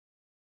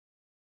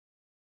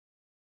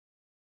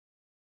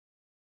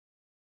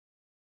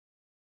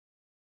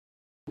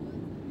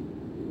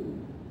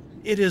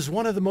It is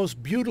one of the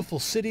most beautiful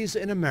cities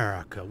in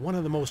America, one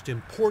of the most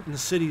important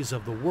cities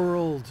of the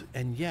world,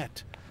 and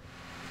yet,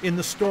 in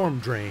the storm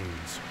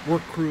drains,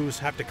 work crews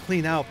have to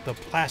clean out the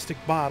plastic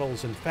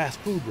bottles and fast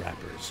food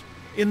wrappers.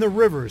 In the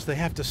rivers, they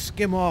have to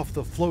skim off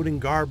the floating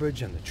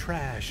garbage and the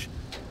trash.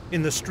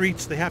 In the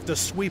streets, they have to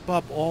sweep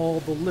up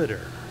all the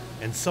litter.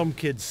 And some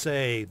kids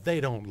say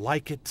they don't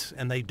like it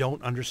and they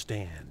don't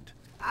understand.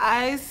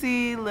 I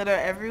see litter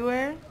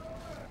everywhere.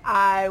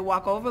 I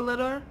walk over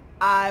litter.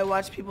 I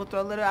watch people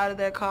throw litter out of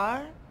their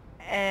car,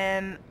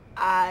 and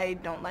I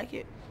don't like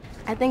it.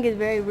 I think it's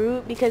very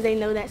rude because they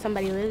know that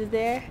somebody lives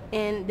there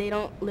and they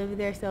don't live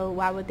there, so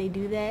why would they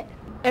do that?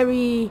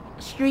 Every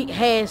street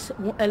has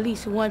at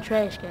least one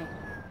trash can,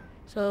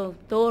 so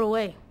throw it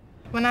away.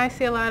 When I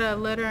see a lot of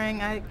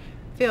littering, I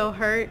feel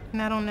hurt,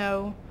 and I don't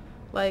know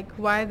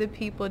why the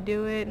people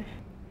do it.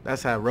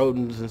 That's how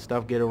rodents and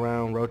stuff get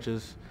around,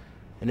 roaches,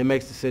 and it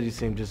makes the city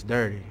seem just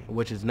dirty,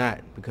 which is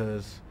not,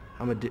 because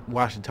I'm a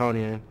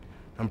Washingtonian.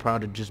 I'm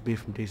proud to just be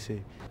from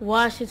D.C.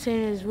 Washington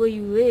is where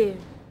you live,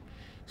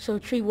 so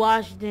treat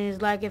Washington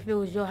is like if it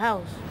was your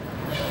house.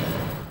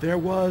 There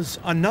was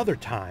another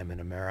time in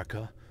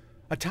America,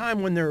 a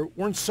time when there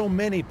weren't so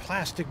many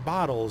plastic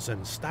bottles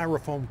and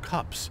styrofoam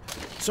cups,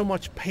 so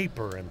much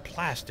paper and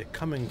plastic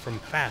coming from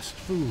fast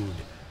food.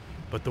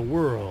 But the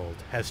world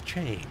has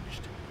changed.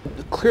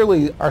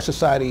 Clearly, our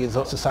society is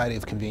a society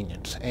of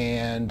convenience,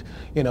 and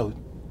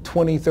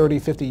 20, 30,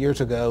 50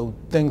 years ago,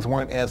 things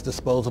weren't as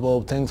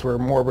disposable, things were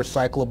more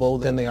recyclable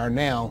than they are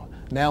now.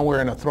 Now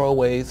we're in a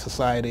throwaway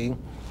society.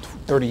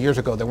 30 years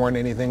ago, there weren't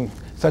anything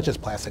such as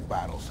plastic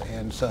bottles,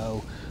 and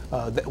so,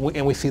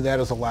 and we see that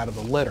as a lot of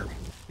the litter.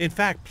 In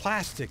fact,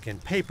 plastic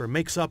and paper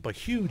makes up a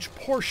huge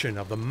portion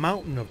of the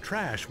mountain of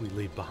trash we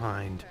leave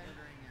behind.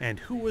 And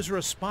who is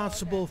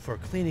responsible for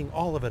cleaning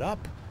all of it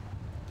up?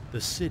 The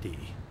city.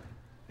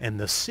 And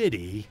the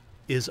city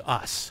is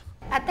us.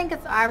 I think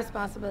it's our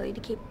responsibility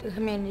to keep the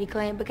community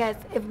clean because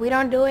if we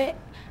don't do it,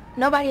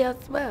 nobody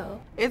else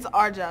will. It's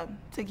our job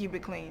to keep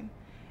it clean.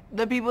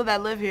 The people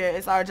that live here,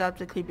 it's our job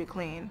to keep it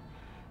clean.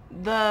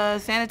 The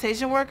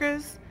sanitation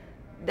workers,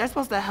 they're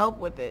supposed to help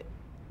with it.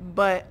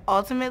 But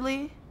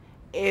ultimately,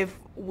 if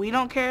we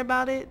don't care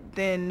about it,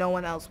 then no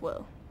one else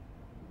will.